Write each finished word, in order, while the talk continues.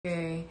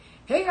Okay.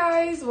 Hey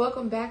guys,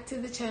 welcome back to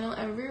the channel,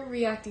 and we're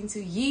reacting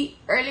to Yeat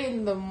early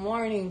in the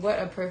morning. What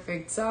a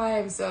perfect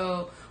time.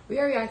 So we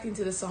are reacting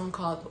to the song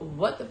called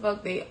What the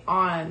Fuck They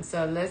On.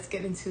 So let's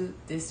get into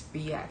this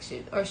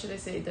reaction, or should I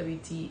say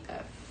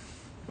WTF?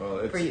 Well,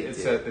 it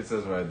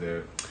says right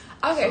there.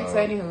 Okay, so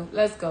anywho,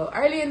 let's go.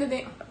 Early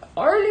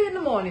in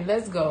the morning,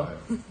 let's go.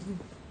 Right.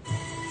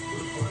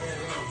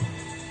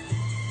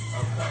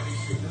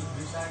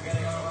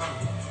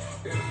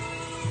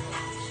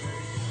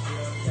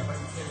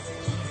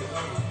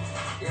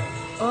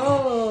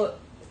 Oh,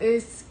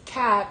 it's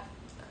cap.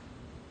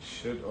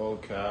 Shit all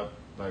cap,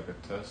 like a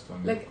test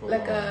on Like cologne.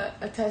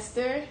 a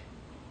tester.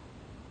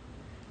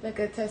 Like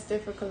a tester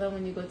for cologne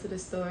when you go to the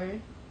store.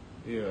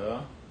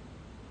 Yeah.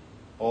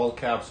 All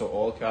caps, so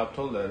all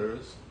capital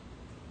letters.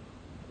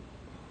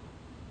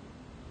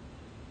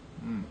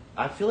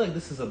 I feel like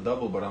this is a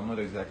double, but I'm not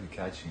exactly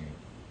catching it.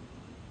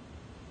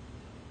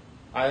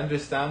 I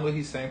understand what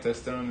he's saying,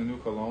 tester on the new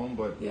cologne,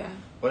 but Yeah.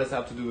 what does it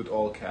have to do with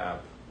all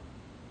cap?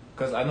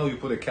 Because I know you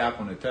put a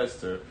cap on a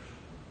tester,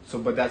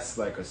 but that's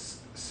like a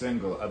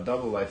single. A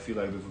double, I feel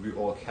like this would be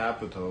all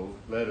capital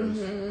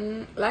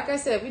letters. Like I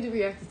said, we do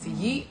reacted to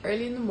Yeat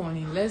early in the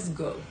morning. Let's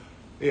go.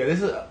 Yeah,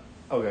 this is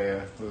okay.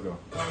 Yeah, let's go.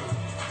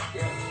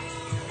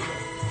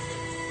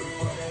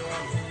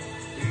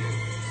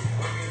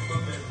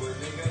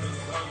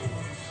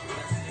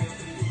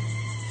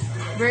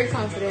 Very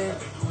confident.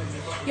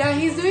 Yeah,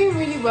 he's doing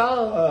really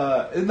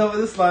well. No, but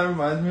this line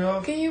reminds me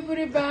of. Can you put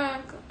it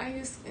back?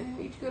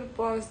 You could have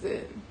paused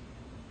it.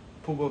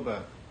 Pull what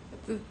back?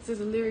 To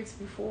the lyrics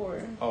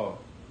before. Oh,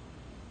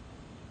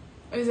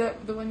 Is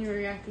that the one you were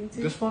reacting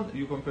to? this one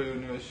you compare your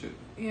newest shit.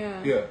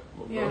 Yeah. Yeah.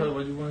 Yeah. Go ahead.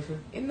 What do you want to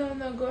say?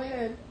 No, go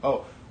ahead.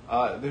 Oh,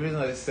 the reason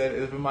I said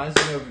it reminds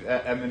me of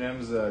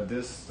Eminem's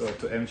diss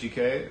to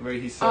MGK, where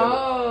he said,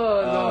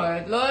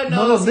 Oh, Lord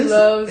no, knows he this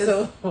loves is-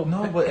 so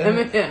no, but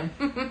Eminem.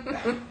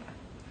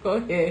 Go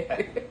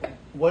ahead.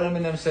 what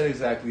Eminem said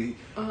exactly.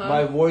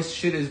 My worst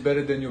shit is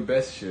better than your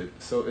best shit.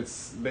 So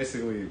it's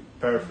basically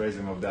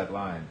paraphrasing of that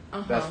line.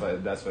 That's what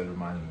it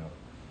reminded me of.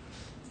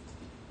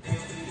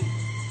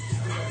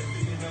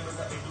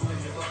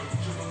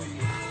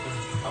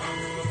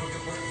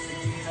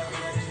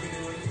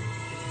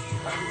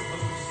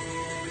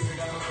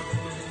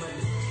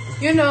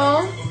 You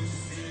know,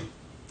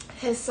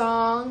 his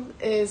song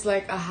is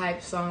like a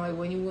hype song. Like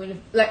when you want to,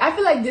 like I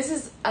feel like this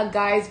is a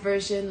guy's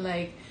version.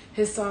 Like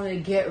his song to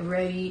get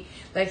ready.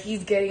 Like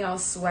he's getting all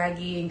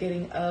swaggy and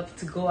getting up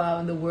to go out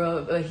in the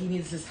world, but he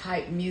needs this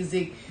hype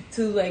music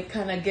to like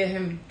kind of get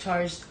him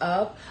charged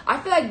up. I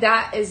feel like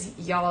that is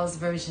y'all's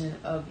version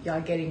of y'all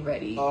getting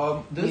ready.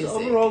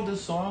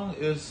 This song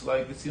is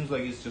like, it seems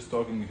like he's just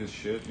talking his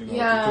shit, you know,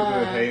 to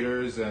the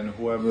haters and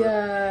whoever.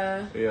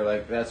 Yeah,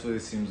 like that's what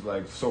it seems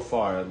like so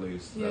far, at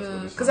least.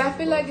 Yeah, because I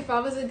feel like if I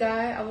was a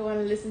guy, I would want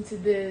to listen to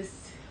this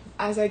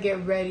as I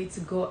get ready to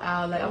go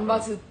out. Like I'm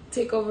about to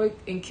take over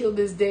and kill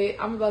this date.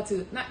 I'm about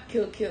to not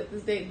kill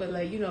this date, but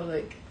like, you know,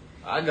 like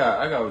I got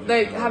what you're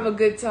like saying. have a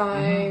good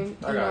time.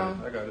 I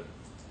got it.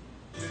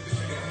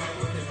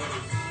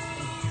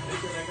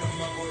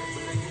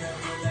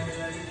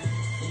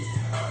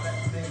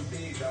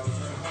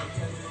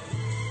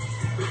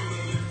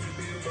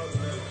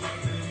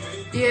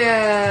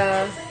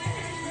 Yeah.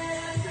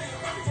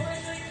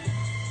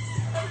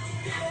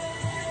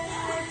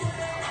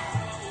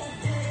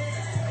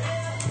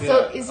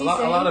 So is he a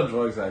saying lot of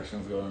drugs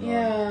actions going on.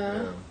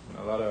 Yeah.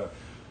 A lot of.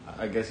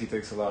 I guess he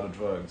takes a lot of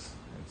drugs.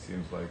 It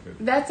seems like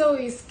it. That's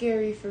always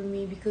scary for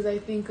me because I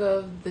think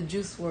of the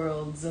Juice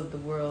Worlds of the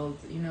world,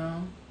 you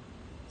know?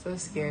 So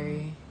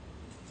scary.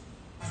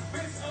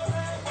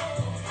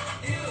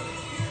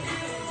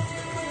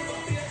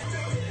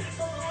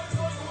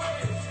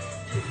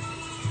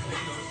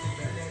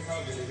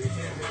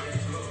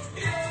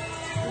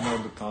 You know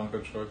the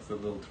Tonka trucks, the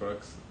little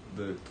trucks,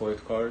 the toy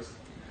cars.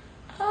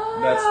 Oh.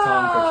 That's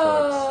Tonka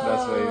trucks.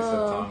 That's why he said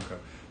Tonka.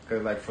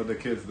 Cause like for the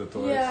kids, the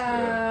toys.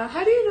 Yeah.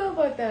 How do you know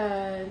about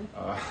that?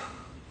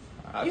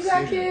 I've You got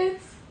seen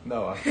kids? It.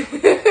 No.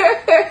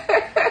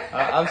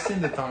 I've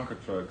seen the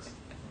Tonka trucks.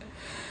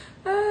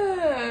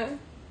 Ah.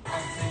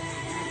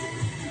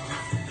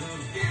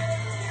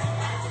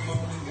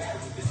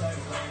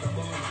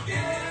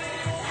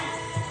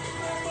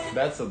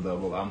 That's a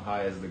double. I'm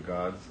high as the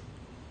gods.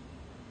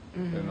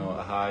 You know,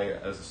 high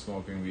as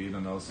smoking weed,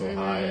 and also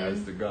high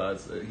as the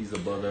gods. He's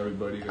above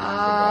everybody. 'Cause he's a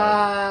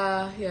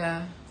god.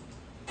 Yeah.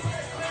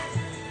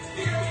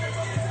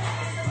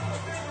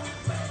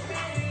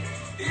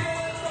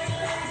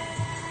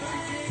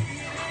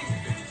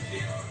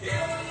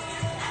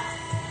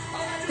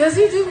 Does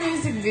he do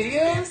music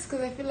videos?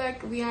 Because I feel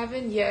like we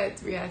haven't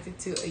yet reacted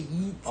to a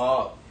Yeat.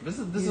 This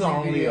is Music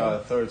only video.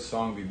 third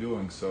song we're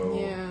doing, so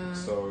Yeah.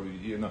 so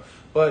you know,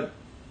 but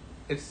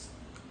it's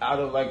out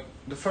of like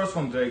the first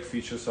one Drake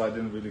featured, so I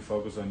didn't really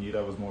focus on Yeat.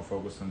 I was more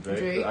focused on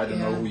Drake. I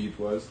didn't know who Yeat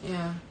was.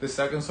 Yeah. The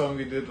second song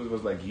we did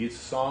was like Yeat's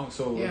song,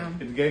 so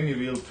it gave me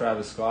real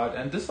Travis Scott.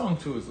 And this song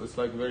too it's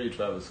like very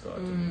Travis Scott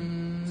to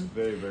me. It's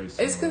very very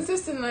similar. It's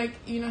consistent. Like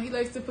he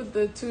likes to put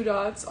the 2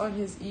 dots on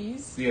his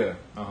E's. Yeah.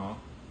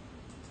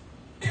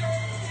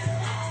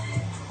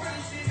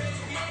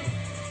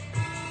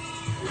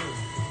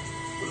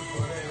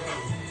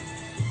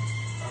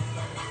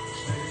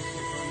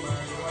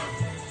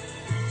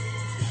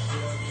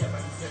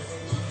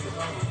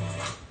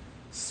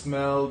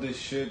 Smell this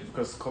shit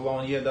because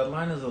cologne. Yeah, that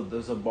line is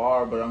there's a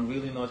bar, but I'm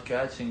really not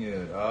catching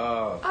it.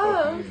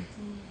 Fuck me.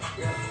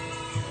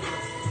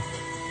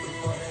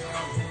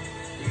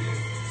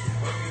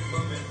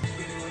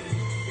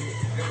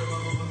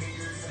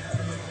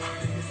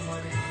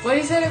 What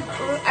he said?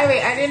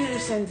 Wait, I didn't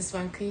understand this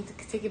one. Can you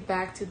take it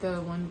back to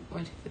the one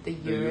with the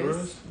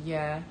Euros?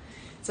 Yeah.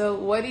 So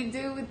what did he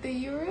do with the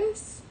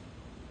Euros?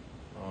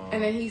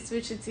 And then he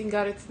switched it and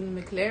got it to the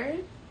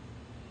McLaren.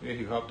 Yeah,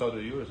 he hopped out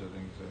the Euros. I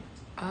think he said.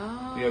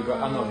 Oh. Yeah,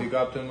 he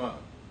got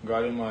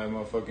in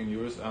my fucking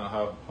Euros and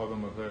hopped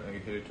on McLaren and he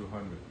hit it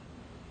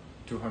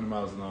 200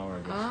 miles an hour, I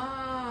guess.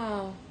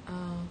 Oh.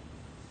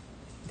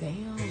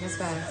 Damn, that's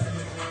fast.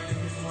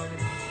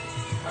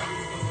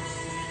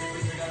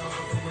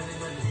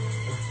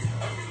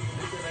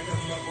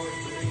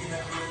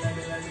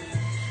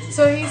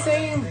 So he's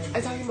saying,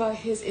 I'm talking about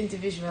his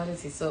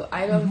individuality. So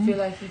I don't feel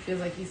like he feels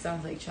like he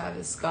sounds like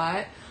Travis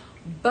Scott.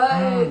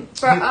 But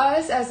for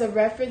us, as a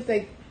reference,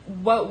 like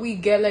what we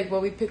get, like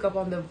what we pick up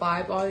on the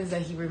vibe on is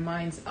that he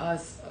reminds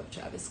us of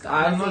Travis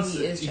Scott.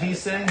 He's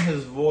saying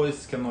his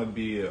voice cannot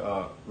be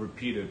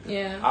repeated.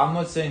 Yeah. I'm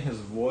not saying his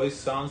voice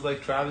sounds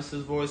like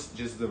Travis's voice,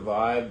 just the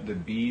vibe, the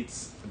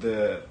beats,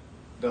 the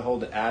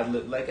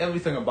ad-lib, like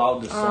everything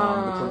about the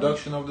song, the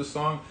production of the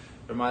song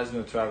reminds me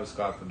of Travis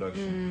Scott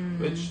production,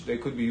 which they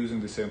could be using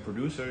the same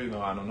producer,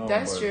 I don't know.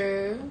 That's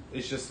true.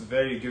 It's just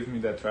gives me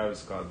that Travis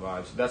Scott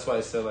vibe. So that's why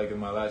I said, like in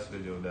my last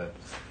video, that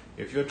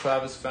if you're a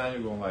Travis fan,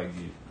 you're gonna like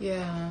Yeat.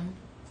 Yeah.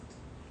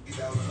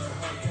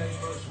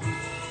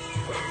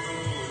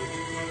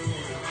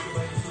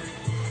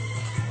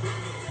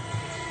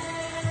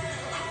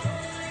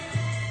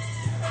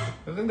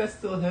 I think that's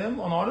still him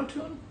on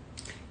autotune?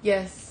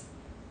 Yes.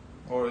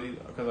 Or,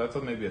 because I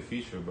thought maybe a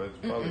feature, but it's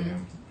probably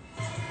him.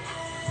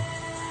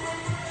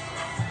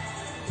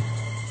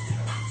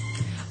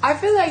 I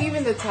feel like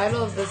even the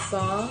title of the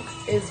song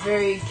is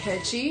very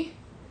catchy.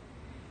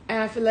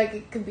 And I feel like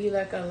it could be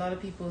like a lot of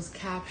people's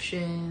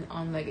caption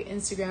on like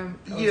Instagram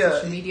or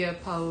social media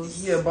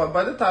posts. Yeah, but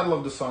by the title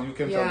of the song, you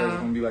can tell that it's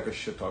going to be like a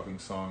shit-talking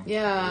song.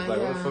 Yeah, it's like,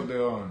 what the fuck they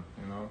on,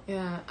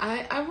 Yeah,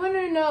 I want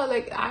to know,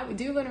 like, I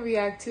do want to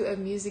react to a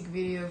music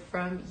video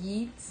from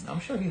Yeat. I'm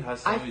sure he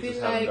has some, we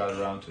just haven't got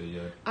around to it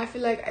yet. I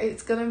feel like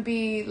it's going to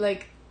be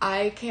like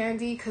eye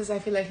candy because I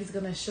feel like he's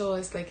gonna show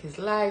us like his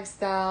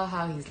lifestyle,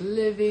 how he's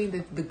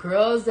living, the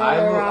girls that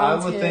are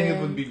around him. I would think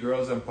it would be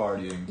girls and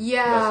partying.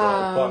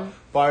 Yeah,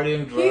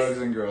 partying, drugs,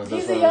 and girls.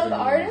 He's a young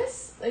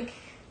artist. Like,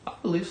 I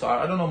believe so.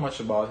 I don't know much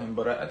about him,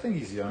 but I think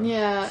he's young.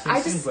 Yeah,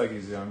 it seems like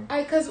he's young.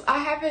 Because I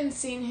haven't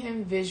seen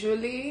him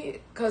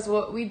visually. Because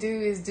what we do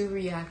is do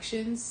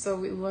reactions, so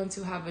we want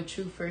to have a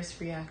true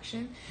first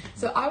reaction.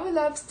 So I would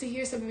love to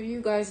hear some of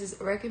you guys'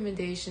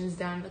 recommendations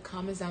down in the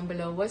comments down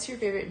below. What's your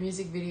favorite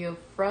music video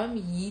from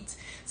Yeat?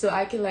 So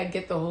I can like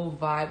get the whole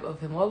vibe of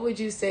him. What would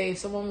you say if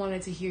someone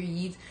wanted to hear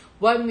Yeat?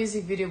 What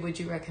music video would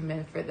you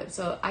recommend for them?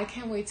 So I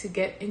can't wait to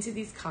get into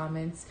these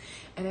comments.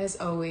 And as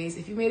always,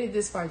 if you made it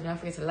this far, do not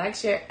forget to like,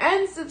 share,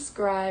 and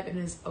subscribe. And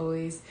as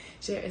always,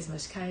 share as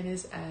much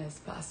kindness as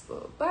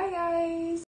possible. Bye, guys.